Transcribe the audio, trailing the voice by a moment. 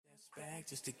mic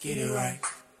just to get it right.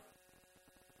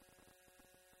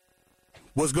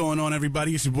 What's going on,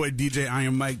 everybody? It's your boy DJ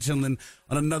Iron Mike chilling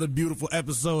on another beautiful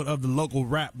episode of the Local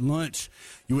Rap Lunch.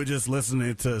 You were just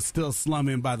listening to Still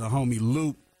Slumming by the homie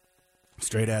Loop,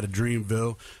 straight out of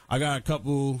Dreamville. I got a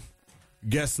couple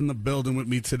guests in the building with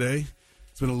me today.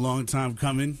 It's been a long time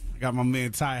coming. I got my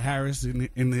man Ty Harris in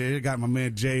here. Got my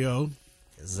man J.O.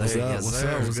 What's up?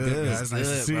 What's good, guys? Nice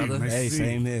to see you. Nice Hey, to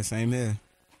see you. same here.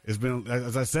 It's been,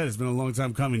 as I said, it's been a long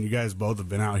time coming. You guys both have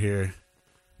been out here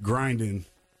grinding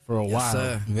for a while.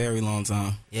 Sir. Very long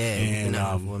time. Yeah,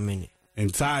 And, 1 minute.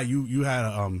 And Ty, you had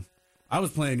I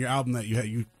was playing your album that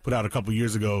you put out a couple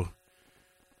years ago.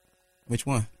 Which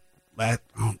one? Last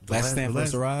Stand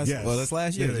First to Rise? Yes. Well, that's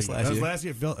last year. Yeah, That's that was last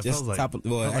year. It feels like top of,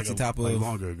 well, felt actually, like top of like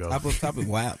longer ago. Top of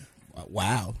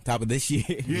wow, top of this year.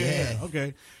 Yeah,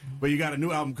 okay. But you got a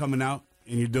new album coming out,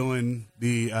 and you're doing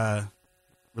the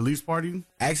release party.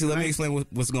 Actually, let me explain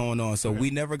what's going on. So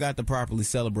we never got to properly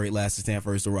celebrate Last to Stand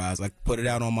First to Rise. I put it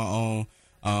out on my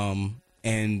own,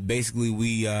 and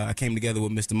basically I came together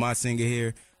with Mr. Motsinger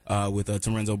here with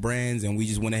Torenzo Brands, and we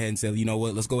just went ahead and said, you know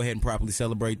what, let's go ahead and properly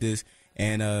celebrate this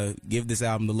and give this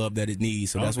album the love that it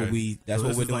needs. So that's what we're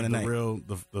doing tonight.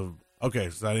 Okay,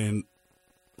 so I didn't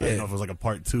know if it was like a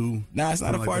part two. Nah, it's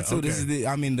not a part two. Okay. This is the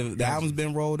album's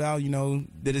been rolled out,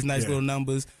 did its nice little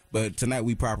numbers, but tonight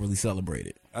we properly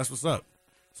celebrated. That's what's up.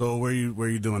 So where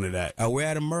you doing it at? We're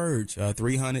at Emerge,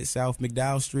 300 South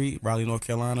McDowell Street, Raleigh, North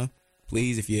Carolina.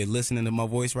 Please, if you're listening to my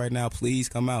voice right now, please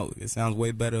come out. It sounds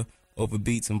way better over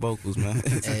beats and vocals, man.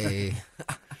 Hey.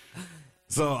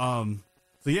 So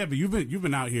yeah, but you've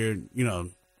been out here,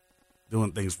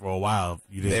 doing things for a while.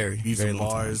 You did Beats and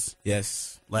Bars.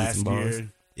 Yes. Last year.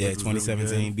 Yeah, which was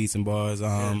 2017 really Beats and Bars.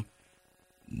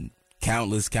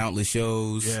 Countless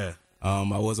shows. Yeah. I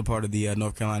was a part of the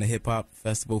North Carolina Hip Hop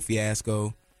Festival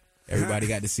fiasco. Everybody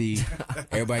got to see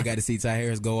Ty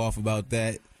Harris go off about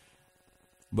that.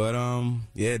 But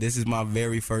this is my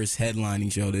very first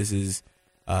headlining show. This is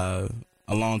a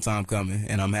long time coming,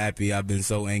 and I'm happy. I've been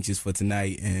so anxious for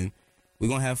tonight, and we're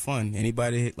gonna have fun.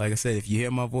 Anybody, like I said, if you hear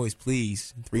my voice,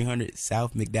 please, 300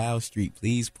 South McDowell Street,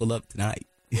 please pull up tonight.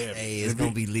 Yeah, Hey, it's going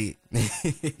to be lit.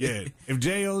 Yeah, if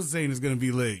J.O.'s saying it's going to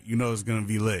be lit, it's going to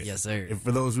be lit. Yes, sir. And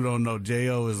for those who don't know,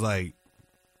 J.O. is like,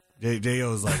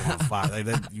 J.O. is like on fire. Like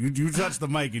that, you touch the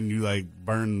mic and you like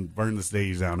burn the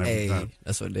stage down every time.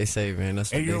 That's what they say, man.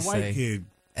 That's what And you're a they white say. kid,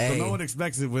 so Hey. no one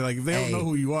expects it. But like if they don't know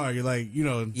who you are, you're like, Yeah,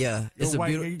 you're it's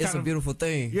white, a beautiful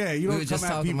thing. Yeah, you We don't were come just at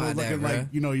talking people about looking that, like,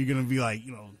 you're going to be like,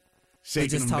 We shaking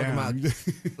just them talking down.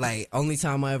 about, like, only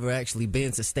time I ever actually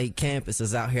been to state campus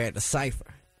is out here at the Cypher.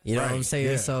 You know what I'm Right, saying?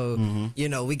 yeah.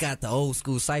 So, we got the old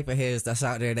school Cypher heads that's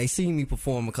out there. They see me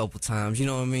perform a couple times, you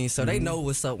know what I mean? So they know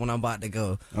what's up when I'm about to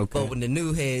go. Okay. But when the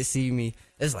new heads see me,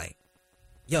 it's like,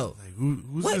 yo, Like,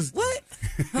 who's what? this? What?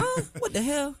 Huh? What the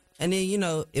hell? And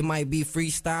then, it might be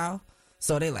freestyle.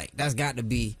 So they like, that's got to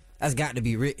be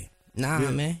written. Nah, Yeah.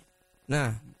 man.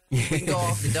 Nah. We can go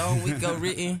off the dome, we can go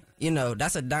written.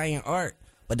 That's a dying art.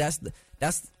 But that's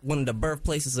one of the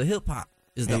birthplaces of hip hop,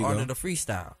 is the There you art go. of the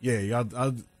freestyle. Yeah,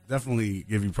 I'll definitely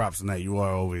give you props on that. You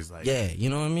are always like, Yeah, you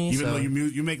know what I mean? even So, though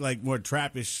you make like more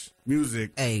trappish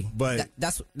music. hey, but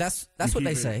that's what keep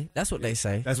they it- say. That's what they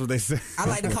say. that's what they say. I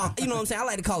like to call, you know what I'm saying? I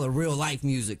like to call it real life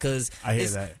music because I hear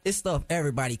that. It's stuff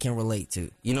everybody can relate to.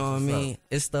 You know what I mean?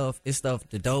 It's stuff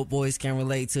the dope boys can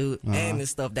relate to, and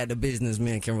it's stuff that the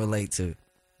businessmen can relate to.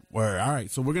 Word. All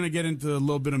right, so we're gonna get into a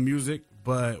little bit of music,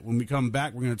 but when we come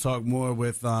back, we're gonna talk more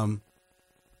with Ty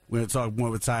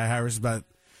Harris about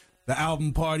the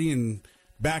album party and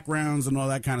backgrounds and all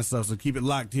that kind of stuff. So keep it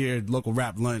locked here at Local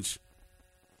Rap Lunch.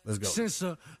 Let's go. Since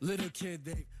a little kid,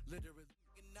 they literally.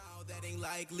 Now that ain't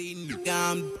likely,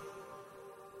 nigga.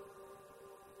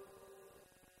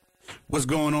 What's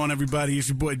going on, everybody? It's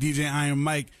your boy DJ Iron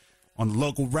Mike on the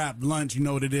Local Rap Lunch. You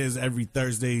know what it is. Every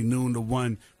Thursday, noon to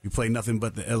 1, we play nothing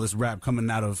but the illest rap coming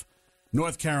out of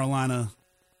North Carolina.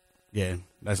 Yeah,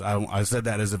 I said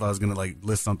that as if I was going to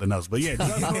list something else. But yeah,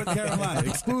 just North Carolina.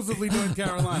 Exclusively North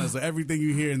Carolina. So everything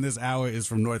you hear in this hour is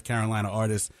from North Carolina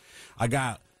artists. I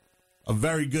got a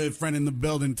very good friend in the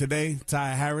building today, Ty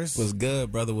Harris. Was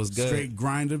good, brother. Was good. Straight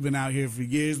grinder. Been out here for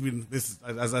years. This,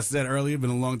 as I said earlier, been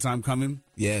a long time coming.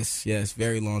 Yes,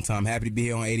 very long time. Happy to be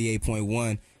here on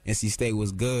 88.1. NC State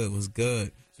was good. So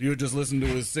you were just listening to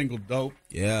his single, Dope.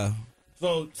 Yeah.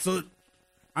 So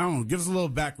I don't know. Give us a little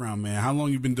background, man. How long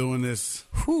you been doing this?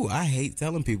 Whew, I hate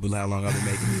telling people how long I've been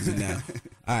making music now.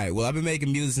 All right, well, I've been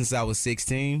making music since I was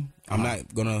 16. I'm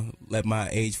not going to let my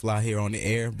age fly here on the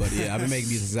air, but yeah, I've been making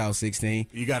music since I was 16.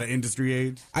 You got an industry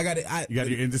age? I got it. You got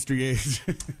your industry age?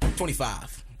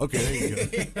 25. Okay, there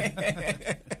you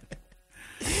go.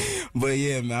 But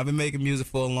yeah, man, I've been making music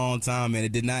for a long time, and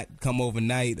it did not come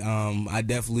overnight. I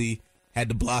definitely had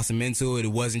to blossom into it. It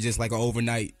wasn't just like an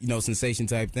overnight, sensation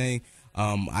type thing.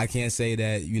 I can't say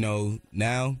that,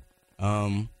 now,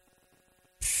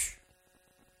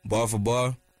 bar for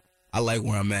bar, I like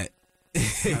where I'm at.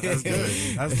 That's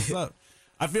good. That's what's up.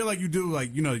 I feel like you do, like,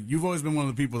 you've always been one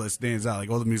of the people that stands out. Like,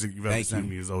 all the music you've ever Thank sent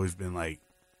you. me has always been like,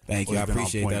 Thank you. I always been on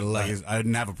appreciate point. that a lot. Like, I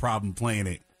didn't have a problem playing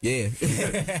it. Yeah.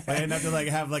 I didn't have to like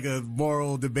have like a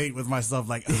moral debate with myself,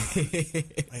 like this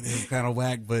is kind of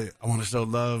whack, but I want to show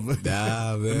love.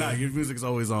 Nah, man. But nah, your music's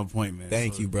always on point, man.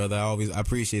 Thank So, you, brother. I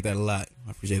appreciate that a lot.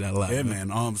 I appreciate that a lot. Yeah,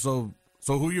 man. So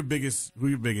who your biggest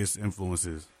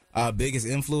influences? Biggest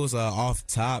influence off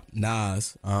top,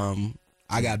 Nas.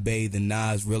 I got bathed in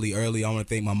Nas really early. I want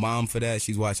to thank my mom for that.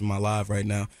 She's watching my live right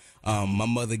now. My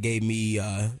mother gave me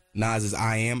Nas's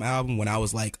I Am album when I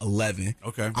was like 11.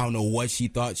 Okay. I don't know what she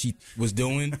thought she was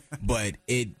doing, but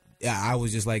I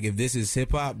was just like, if this is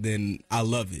hip hop, then I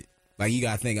love it. Like, you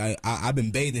gotta think, I've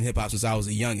been bathed in hip hop since I was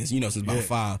the youngest, since about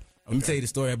 5. Let me tell you the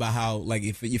story about how, like,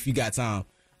 if you got time.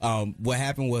 What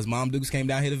happened was Mom Dukes came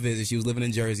down here to visit. She was living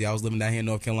in Jersey. I was living down here in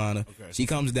North Carolina. Okay. She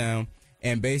comes down,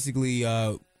 and basically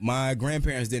my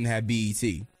grandparents didn't have BET.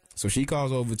 So she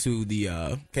calls over to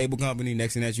the cable company.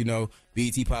 Next thing that you know,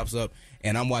 BET pops up,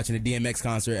 and I'm watching a DMX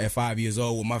concert at 5 years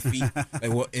old with my feet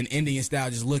in Indian style,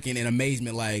 just looking in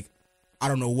amazement like, I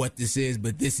don't know what this is,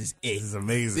 but this is it. This is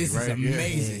amazing. This right? is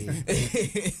amazing.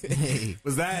 Yeah.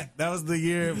 Was that the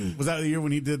year? Was that the year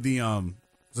when he did the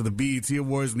BET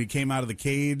Awards when he came out of the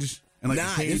cage? And like Nah,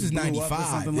 the cage this is blew up or 95.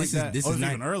 something like that? This Oh, is it's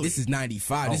even early. This is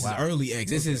 95. Oh, This wow. is early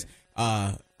X. This is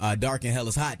Dark and Hell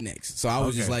is Hot next. So I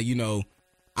was just Okay. like,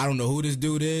 I don't know who this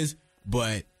dude is,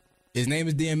 but his name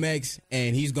is DMX,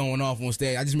 and he's going off on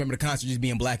stage. I just remember the concert just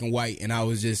being black and white, and I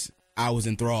was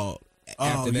enthralled. Oh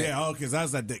after that. yeah, because that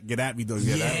was that Get At Me though.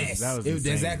 Yeah, Yes. that was It was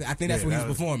insane. exactly- I think that's what he was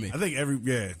performing. I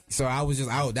think So I was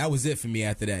that was it for me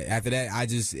after that. After that,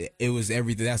 it was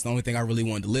everything. That's the only thing I really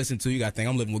wanted to listen to. You got to think,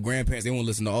 I'm living with grandparents. They want to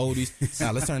listen to oldies.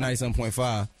 Now let's turn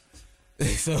 97.5.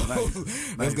 So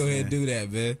let's go ahead and do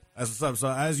that, man. That's what's up. So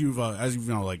as you've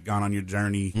like gone on your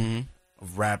journey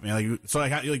of rapping,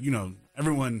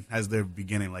 everyone has their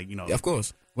beginning. Like Of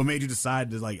course. what made you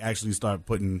decide to like actually start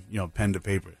putting pen to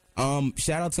paper?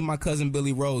 Shout out to my cousin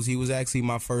Billy Rose. He was actually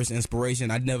my first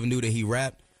inspiration. I never knew that he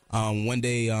rapped. One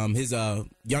day, his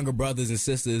younger brothers and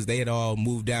sisters, they had all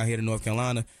moved down here to North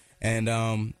Carolina,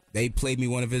 and they played me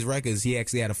one of his records. He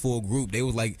actually had a full group. They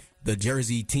was like the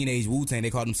Jersey Teenage Wu-Tang.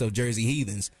 They called themselves Jersey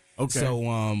Heathens. Okay. So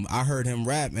I heard him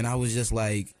rap, and I was just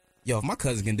like, yo, if my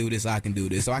cousin can do this, I can do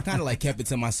this. So I kind of like kept it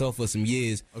to myself for some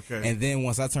years. Okay. And then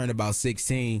once I turned about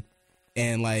 16,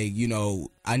 and like,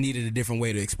 I needed a different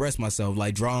way to express myself.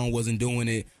 Like, drawing wasn't doing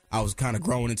it. I was kind of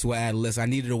growing into an adolescent. I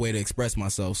needed a way to express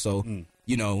myself. So,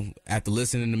 after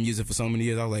listening to music for so many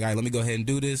years, I was like, all right, let me go ahead and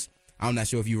do this. I'm not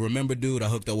sure if you remember, dude, I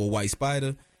hooked up with White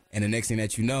Spider. And the next thing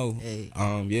that you know,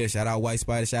 shout out White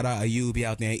Spider, shout out Ayub, he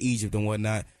out there in Egypt and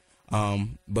whatnot.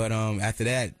 But after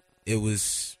that, it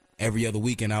was every other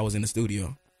weekend I was in the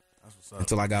studio. That's what's up.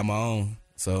 Until I got my own.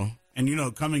 So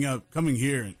And coming up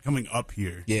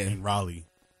here Yeah. in Raleigh,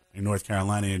 in North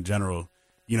Carolina in general,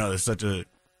 it's such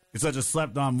a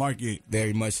slept on market.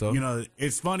 very much so.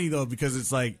 It's funny though because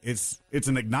it's like it's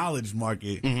an acknowledged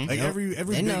market. Like every They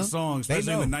big know. song, They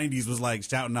especially in know. the '90s, was like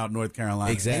shouting out North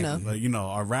Carolina. Exactly. They know. But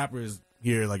our rappers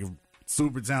here, like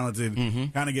super talented,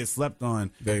 kind of get slept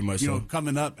on. Very much so.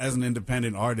 Coming up as an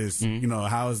independent artist,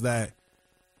 how has that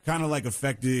kind of like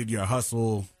affected your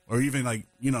hustle, or even like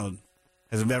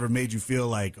has it ever made you feel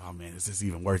like, oh man, is this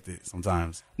even worth it?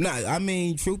 Sometimes. Nah, I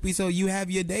mean, truth be told, you have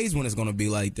your days when it's gonna be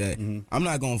like that. I'm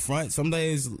not gonna front. Some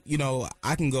days,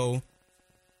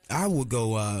 I would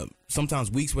go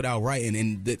sometimes weeks without writing,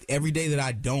 and every day that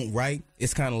I don't write,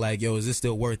 it's kind of like, yo, is this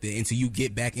still worth it? Until you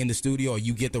get back in the studio or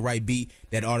you get the right beat,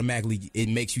 that automatically it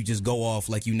makes you just go off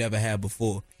like you never have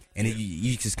before, and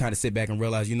you just kind of sit back and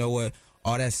realize, you know what,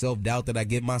 all that self-doubt that I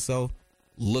give myself.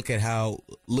 Look at how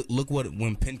look what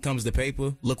when pen comes to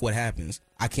paper. Look what happens.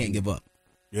 I can't give up.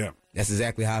 Yeah. That's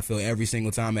exactly how I feel every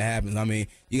single time it happens. I mean,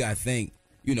 you gotta think.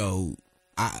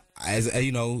 As a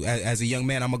young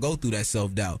man, I'm gonna go through that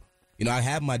self doubt. I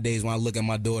have my days when I look at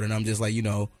my daughter and I'm just like,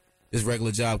 this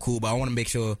regular job cool, but I want to make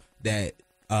sure that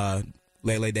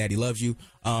Lele Daddy loves you.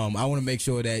 I want to make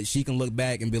sure that she can look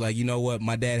back and be like, you know what,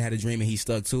 my dad had a dream and he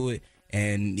stuck to it,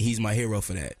 and he's my hero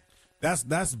for that.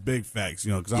 That's big facts,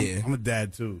 because I'm a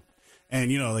dad too,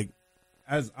 and like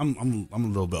as I'm a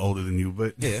little bit older than you,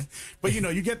 but Yeah. but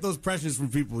you get those pressures from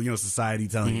people, society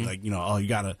telling you like, oh, you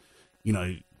gotta,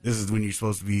 this is when you're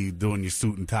supposed to be doing your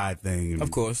suit and tie thing, and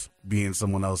Of course. being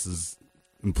someone else's,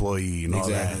 employee and all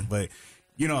Exactly. that. But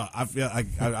you know, I feel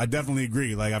I definitely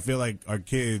agree. Like I feel like our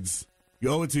kids, you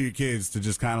owe it to your kids to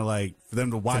just kind of like for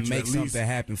them to watch make it, at least something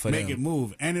happen for make them. it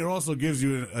move, and it also gives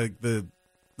you the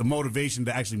motivation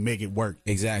to actually make it work.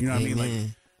 Exactly. You know what I mean?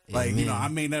 Amen. Like you know, Amen. I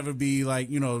may never be like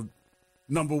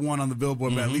number one on the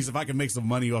Billboard, but at least if I can make some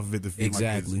money off of it to feed my kids,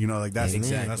 Exactly. you know, like that's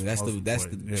Exactly. That's most the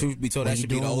important. Yeah. truth be told. When That you should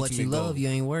be the doing ultimate what you goal. love, you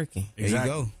ain't working. There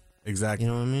Exactly. you go. Exactly.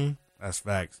 You know what I mean? That's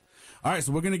facts. All right,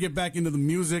 so we're gonna get back into the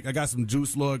music. I got some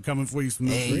Juice Lord coming for you from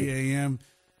the Hey. 3 a.m.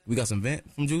 We got some vent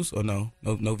from Juice or no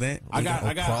vent. I got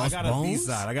a Crossbones? B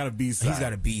side. I got a B side. He's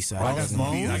got a B side. I got the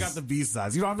Crossbones? I got the B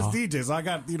sides. You know, I'm a DJ, so I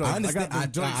got I understand. I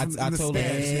got the joints I in the totally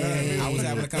stands, you know what I mean? understand. I was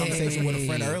having a conversation with a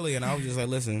friend Hey. earlier, and I was just like,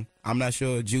 "Listen, I'm not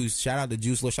sure." Juice, shout out to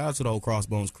Juice. Shout out to the whole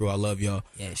Crossbones crew. I love y'all.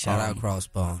 Yeah, shout out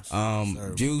Crossbones.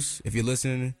 Juice, if you're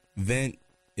listening, Vent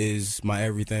is my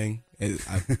everything.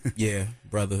 Yeah,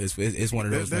 brother, it's one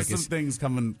of those There's some records. things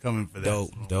coming for that.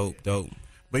 Dope.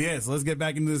 But yeah, so let's get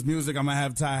back into this music. I'm gonna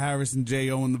have Ty Harris and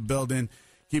J.O. in the building.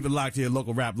 Keep it locked here,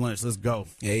 local rap lunch. Let's go.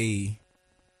 Hey.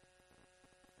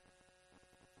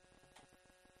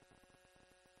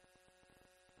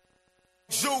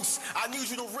 Juice, I need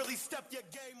you to really step your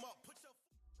game up. Put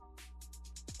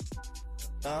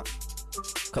your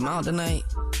Come out tonight.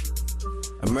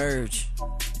 Emerge.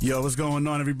 Yo, what's going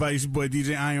on, everybody? It's your boy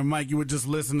DJ Iron Mike. You were just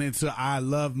listening to I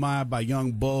Love My by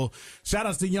Young Bull. Shout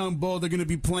outs to Young Bull. They're going to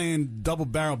be playing Double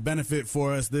Barrel Benefit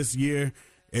for us this year.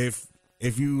 If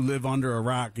you live under a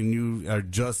rock and you are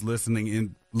just listening to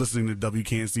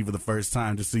WKNC for the first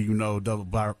time, just so you know, Double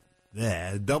Barrel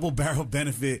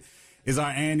Benefit is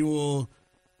our annual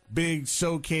big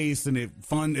showcase, and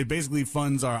it basically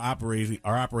funds our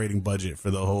operating budget for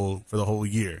the whole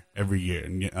year, every year.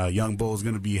 And Young Bull is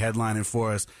going to be headlining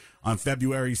for us on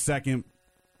February 2nd.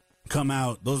 Come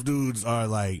out. Those dudes are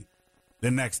like,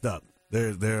 they're next up.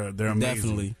 They're amazing.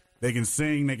 Definitely. They can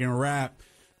sing, they can rap.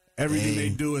 Everything they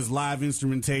do is live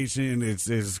instrumentation.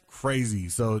 It's crazy.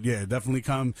 So yeah, definitely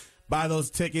come buy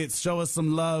those tickets. Show us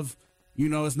some love. You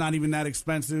know, it's not even that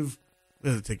expensive.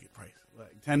 There's a ticket price.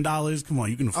 $10. Come on,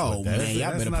 you can afford Oh, that. man,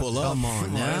 y'all better pull up. Come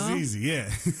on now. That's easy, yeah.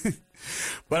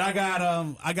 But I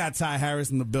got Ty Harris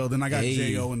in the building. I got Hey.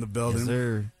 J.O. in the building. Yes,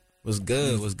 sir. What's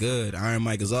good? Iron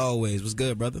Mike as always. What's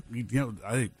good, brother?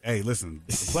 Hey, listen,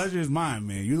 the pleasure is mine,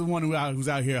 man. You're the one who's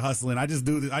out here hustling. I just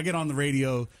do this. I get on the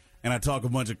radio and I talk a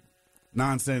bunch of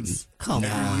nonsense. Come on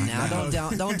now. Nah.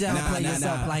 Don't downplay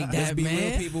yourself like Let's that, be real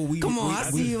man. people. Come on, I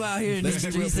see you out here in the let's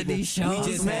be real streets of people. these We shows,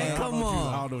 just man. had- Come I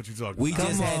on. don't know what you're talking We about.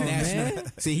 just Come had on, national.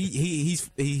 man. See,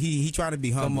 he trying to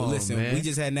be humble. on, Listen, man. we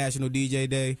just had National DJ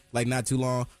Day like not too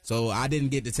long, so I didn't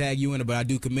get to tag you in it, but I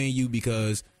do commend you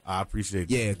because I appreciate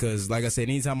that. yeah, because like I said,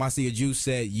 anytime I see a Juice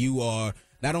set, you are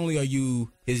not only are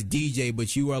you his DJ,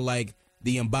 but you are like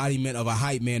the embodiment of a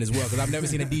hype man as well. Because I've never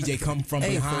seen a DJ come from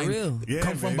Hey, for behind, real. Yeah,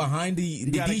 come from man. behind the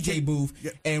gotta DJ keep- booth Yeah.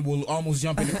 and will almost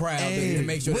jump in the crowd to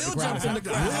make sure that Will the crowd jump in the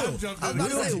is crowd. Will jumped I was in the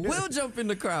about to say, crowd. Will jump in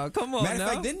the crowd. Come on Matter now.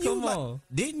 of fact, didn't Come on.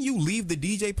 you leave the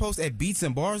DJ post at Beats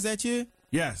and Bars that year?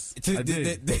 Yes, I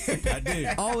did. I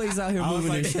did. Always out here I was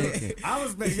moving and like, shaking. I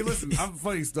was making. Listen, I'm a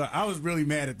funny story. I was really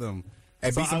mad at them.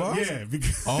 At Beats and I- Bars? Yeah,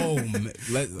 because Oh, man.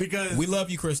 Because- we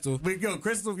love you, Crystal. But yo,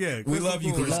 Crystal, yeah, We love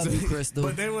you, cool. Crystal. Love you, Crystal.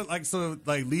 But they were like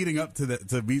leading up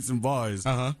to Beats and Bars.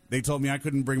 They told me I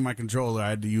couldn't bring my controller. I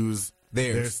had to use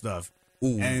Theirs. their stuff.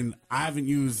 Ooh. And I haven't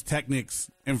used Technics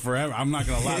in forever. I'm not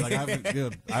gonna lie.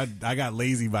 Like I got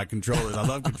lazy by controllers. I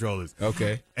love controllers.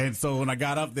 Okay. And so when I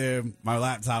got up there, my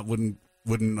laptop wouldn't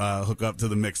hook up to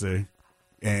the mixer.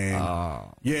 And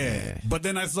yeah. But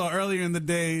then I saw earlier in the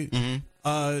day,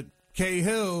 K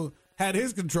Hill had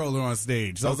his controller on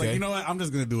stage. So I was like, Okay. you know what? I'm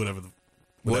just gonna do whatever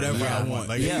Whatever I want.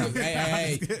 Like, Yeah.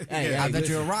 Hey, I bet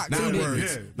you're a rock, Not too, didn't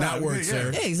words. you? Not Yeah. words, Yeah.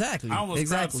 sir. Yeah, exactly. I almost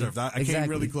exactly. crowd surfed. I came Exactly.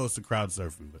 really close to crowd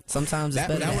surfing, but Sometimes it's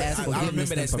better to ask I forgiveness remember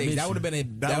than that stage. That would have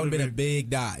permission. been a big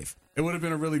dive. it would have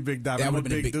been a really big dive. That I'm a would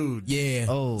have been big dude. Yeah.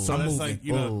 Oh. So I'm that's moving. like,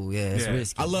 you know, Oh, yeah, it's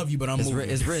risky. I love you, but I'm moving.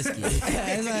 It's risky. That's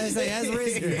what I say. That's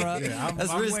risky, bro. Yeah, That's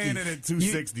I'm risky. landing at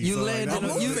 260. You so land like, in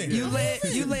I'm moving.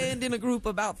 you land in a group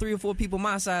about 3 or 4 people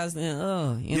my size. Then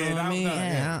you know Yeah, what I no, mean? no,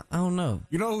 yeah. I don't know.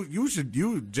 You know, you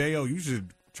J.O., you should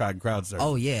try crowd surfing.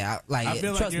 Oh yeah, I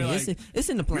feel like trust you're me, like- it's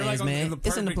in the you're plans, like man. in the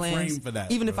It's in the perfect plans. frame for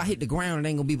that, Even if bro. I hit the ground, it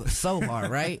ain't gonna be so hard,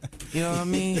 right? You know what I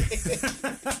mean?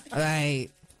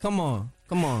 Like, come on.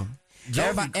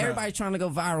 crowd. Everybody trying to go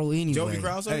viral anyway. Jovi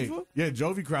crowd Hey, surfing? yeah,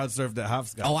 Jovi crowd surfed at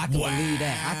Hopscotch. Oh, I can believe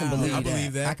that. I can believe I that.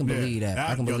 believe that. I can believe that.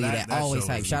 I can believe that. Always show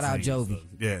hype. was Shout out insane, Jovi. so,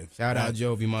 yeah, Shout out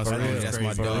Jovi, my For son. real, That's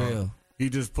my for dog. real. He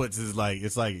just puts his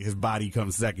it's like his body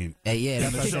comes second. Hey, yeah,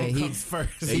 that's The what I show say. comes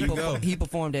first. There you go. He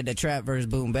performed at the Trap vs.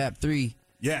 Boom Bap 3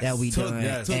 Yes, that we took- done.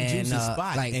 yes. Took and Juice's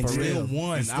spot like and for still real.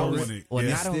 won. And still won it. Well,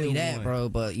 Yeah. not only Still that, won. bro,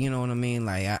 but you know what I mean.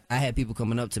 Like I had people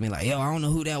coming up to me like, "Yo, I don't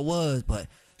know who that was, but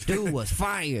dude was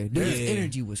fire. Dude's Yeah.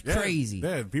 energy was crazy."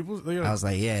 Yeah, people. You know, I was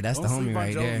like, "Yeah, that's the don't homie sleep on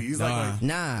right Jovi. there." He's Nah. like,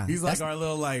 Nah, he's like that's- our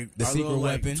little like The our secret little,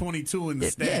 weapon. Like, 22 in the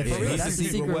yeah, stash. for real. he's That's the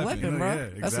a secret weapon, you know? bro. Yeah,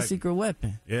 That's a exactly. secret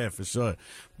weapon. Yeah, for sure.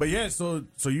 But yeah, so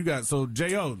you got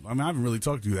Jo. I mean, I haven't really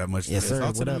talked to you that much. Yes, today. sir.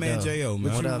 Talk to What the up, man though? J.O.,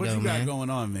 man. What up, What though, you got man? going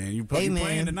on, man? You Hey, playing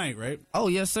man. tonight, right? Oh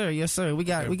yes, sir. Yes, sir. We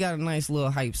got a nice little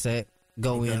hype set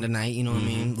go in tonight. You know what I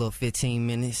mean? Little 15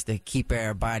 minutes to keep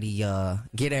everybody,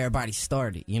 get everybody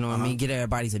started. You know what I mean? Get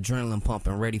everybody's adrenaline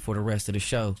pumping, ready for the rest of the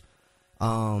show.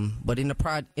 But in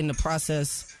the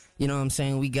process, you know what I'm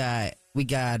saying? We got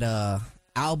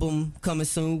album coming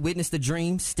soon. Witness the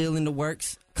Dream still in the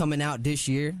works, coming out this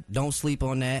year. Don't sleep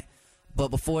on that. But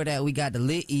before that, we got the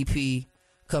Lit EP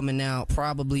coming out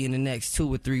probably in the next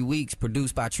 2 or 3 weeks,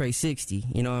 produced by Trey 60.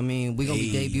 You know what I mean? We're gonna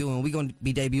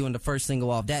be debuting the first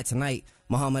single off that tonight,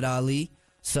 Muhammad Ali.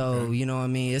 So, you know what I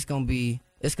mean? It's gonna be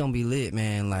lit,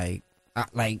 man. Like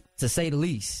to say the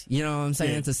least. You know what I'm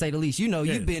saying? Yeah. To say the least. You know,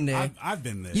 Yeah, you've been there. I've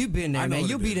been there. You've been there, I know man. what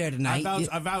You'll it be is. there tonight.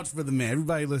 I vouch for the man.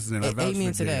 Everybody listening, I vouch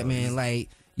Amen for to that, J.O. man. Like,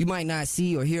 you might not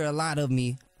see or hear a lot of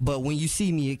me, but when you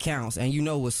see me, it counts, and you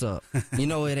know what's up. You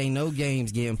know it ain't no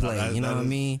games getting played. that- you know that what I is-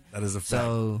 mean? that is a fact.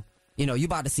 So, you know, you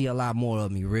about to see a lot more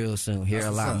of me real soon. Hear That's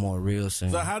a what's lot up. more real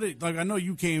soon. So how did I know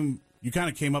you kind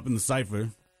of came up in the cipher?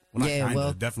 Well, Yeah, not kinda,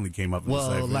 well- definitely came up in the well,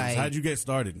 cipher. like- How'd you get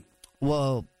started?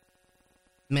 Well,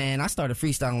 man, I started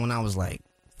freestyling when I was like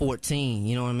 14.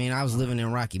 You know what I mean? I was living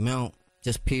in Rocky Mount,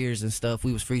 just peers and stuff.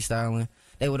 We was freestyling.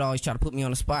 They would always try to put me on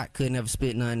the spot. Could never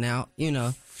spit nothing out, you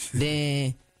know.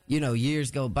 Then, you know, years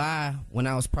go by. When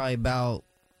I was probably about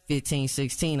 15,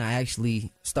 16, I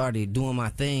actually started doing my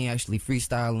thing, actually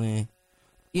freestyling.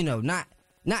 You know, not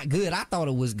good. I thought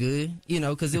it was good, you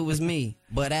know, because it was me.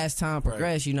 But as time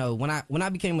progressed, you know, when I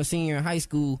became a senior in high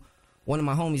school, one of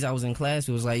my homies I was in class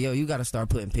with was like, "Yo, you got to start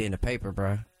putting pen to paper,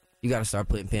 bro. You got to start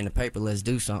putting pen to paper. Let's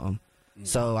do something."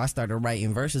 So I started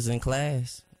writing verses in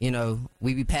class. You know,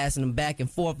 we be passing them back and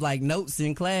forth like notes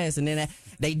in class, and then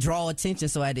they draw attention.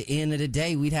 So at the end of the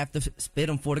day, we'd have to spit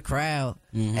them for the crowd.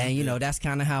 And, you know, that's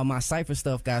kind of how my cypher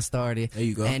stuff got started. There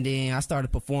you go. And then I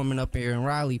started performing up here in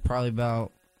Raleigh probably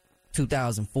about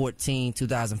 2014,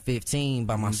 2015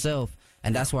 by myself.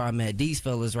 And that's where I met these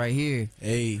fellas right here.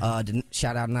 Hey. The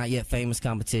shout out Not Yet Famous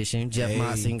competition, Jeff Hey.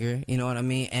 Mossinger. You know what I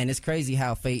mean? And it's crazy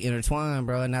how fate intertwined,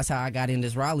 bro. And that's how I got in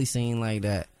this Raleigh scene like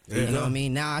that. There you You know go. what I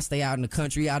mean? Now I stay out in the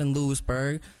country, out in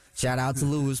Lewisburg. Shout out to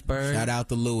Lewisburg. Shout out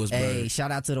to Lewisburg. Hey,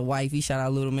 shout out to the wifey. Shout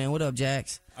out Little Man. What up,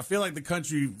 Jax? I feel like the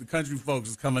country folks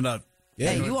is coming up.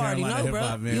 Yeah, Hey, North you already Carolina know, bro.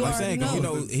 hip-hop, man. You I'm already saying, 'cause, you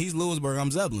know. know, he's Lewisburg,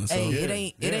 I'm Zeppelin. So. Hey, yeah, it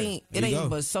ain't There you go.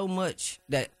 but so much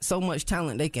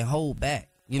talent they can hold back.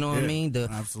 You know what I Yeah, mean?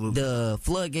 absolutely. The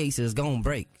floodgates is gonna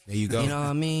break. There you go. You know what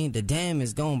I mean? The dam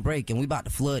is gonna break, and we about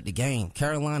to flood the game.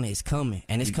 Carolina is coming,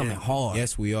 and it's coming hard.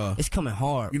 Yes, we are. It's coming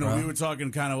hard, You know, bro. we were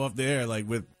talking kind of off the air, like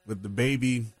with the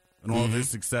baby and all of Mm-hmm. his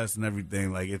success and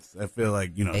everything. Like I feel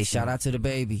like, you know. Hey, shout out to the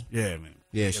baby. Yeah, man.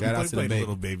 Yeah, shout out to the played baby.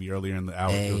 Little Baby earlier in the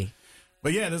hour. Hey. too.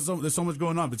 But yeah, there's so much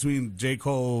going on between J.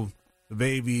 Cole, the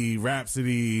baby,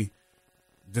 Rhapsody.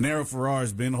 De Niro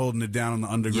Ferrar's been holding it down on the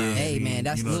underground. Hey, scene, man,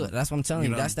 that's you know, good. That's what I'm telling you.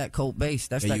 know. That's that cult base.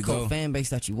 That's There that you cult go. fan base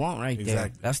that you want right there.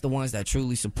 Exactly. That's the ones that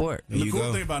truly support. And There the you cool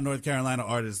go. thing about North Carolina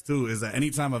artists too is that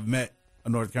anytime I've met a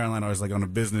North Carolina artist, like on a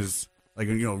business, like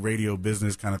radio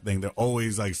business kind of thing, they're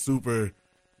always like super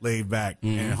laid back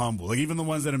and humble. Like even the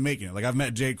ones that are making it. Like I've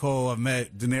met J. Cole, I've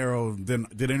met De Niro,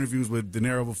 did interviews with De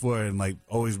Niro before, and like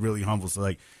always really humble. So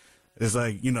like it's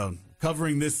like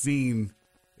covering this scene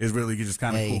is really just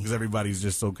kind of Hey. cool because everybody's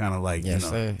just so kind of like Yes,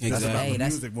 sir. that's Exactly. about Hey, the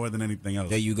that's- music more than anything else.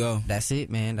 There you go. That's it,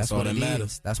 man. That's That's all what that it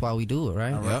matters. is. That's why we do it,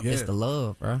 right? All right, It's yeah. the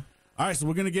love, bro. All right, so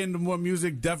we're gonna get into more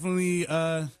music. Definitely,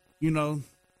 can't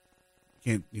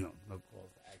no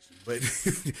calls to action, but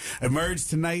Emerge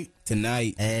tonight.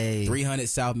 Tonight, Hey. 300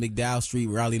 South McDowell Street,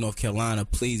 Raleigh, North Carolina.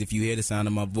 Please, if you hear the sound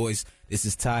of my voice, this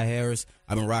is Ty Harris.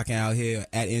 I've been rocking out here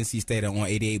at NC State on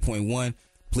 88.1.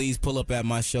 Please pull up at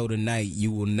my show tonight. You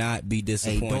will not be Hey,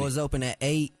 disappointed. doors open at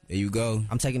 8. There you go.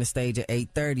 I'm taking the stage at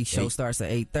 8:30. Show Hey. starts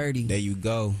at 8:30. There you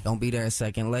go. Don't be there a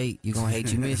second late. You're going to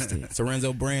hate you missed it.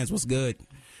 Sorenzo Brands, what's good?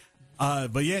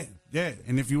 But yeah.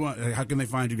 And if you want, how can they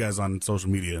find you guys on social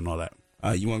media and all that?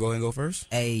 You want to go ahead and go first?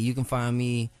 Hey, you can find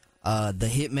me, the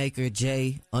Hitmaker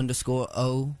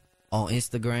J_O on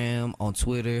Instagram, on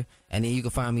Twitter, and then you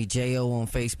can find me J.O. on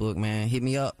Facebook, man. Hit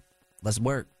me up. Let's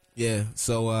work. Yeah.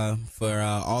 So for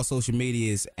all social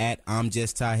media is at I'm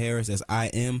Just Ty Harris. That's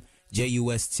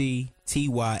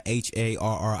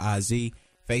IMJUSTTYHARRIZ.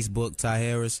 Facebook Ty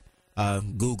Harris.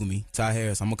 Google me, Ty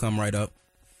Harris. I'm gonna come right up.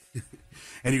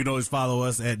 And you can always follow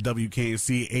us at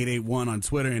WKNC881 on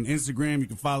Twitter and Instagram. You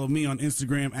can follow me on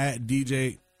Instagram at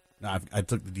DJ. No, I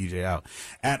took the DJ out.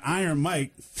 At Iron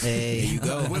Mike. Hey, There you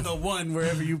go. With a 1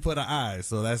 wherever you put an I.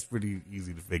 So that's pretty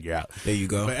easy to figure out. There you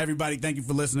go. But everybody, thank you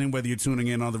for listening, whether you're tuning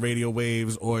in on the radio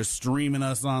waves or streaming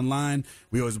us online.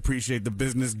 We always appreciate the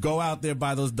business. Go out there,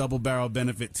 buy those double barrel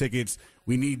benefit tickets.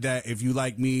 We need that. If you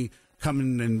like me,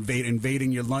 coming and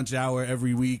invading your lunch hour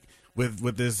every week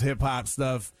with this hip hop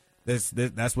stuff,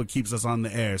 that's what keeps us on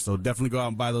the air. So definitely go out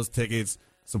and buy those tickets.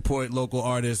 Support local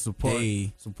artists.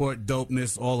 Support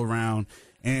dopeness all around.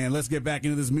 And let's get back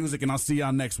into this music, and I'll see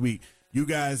y'all next week. You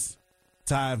guys,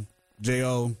 Ty,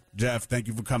 J.O., Jeff, thank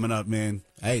you for coming up, man.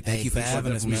 Hey, thank you for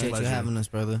having us, man. Appreciate you having us,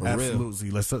 brother.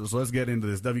 Absolutely. So let's get into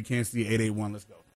this. WKNC 881. Let's go.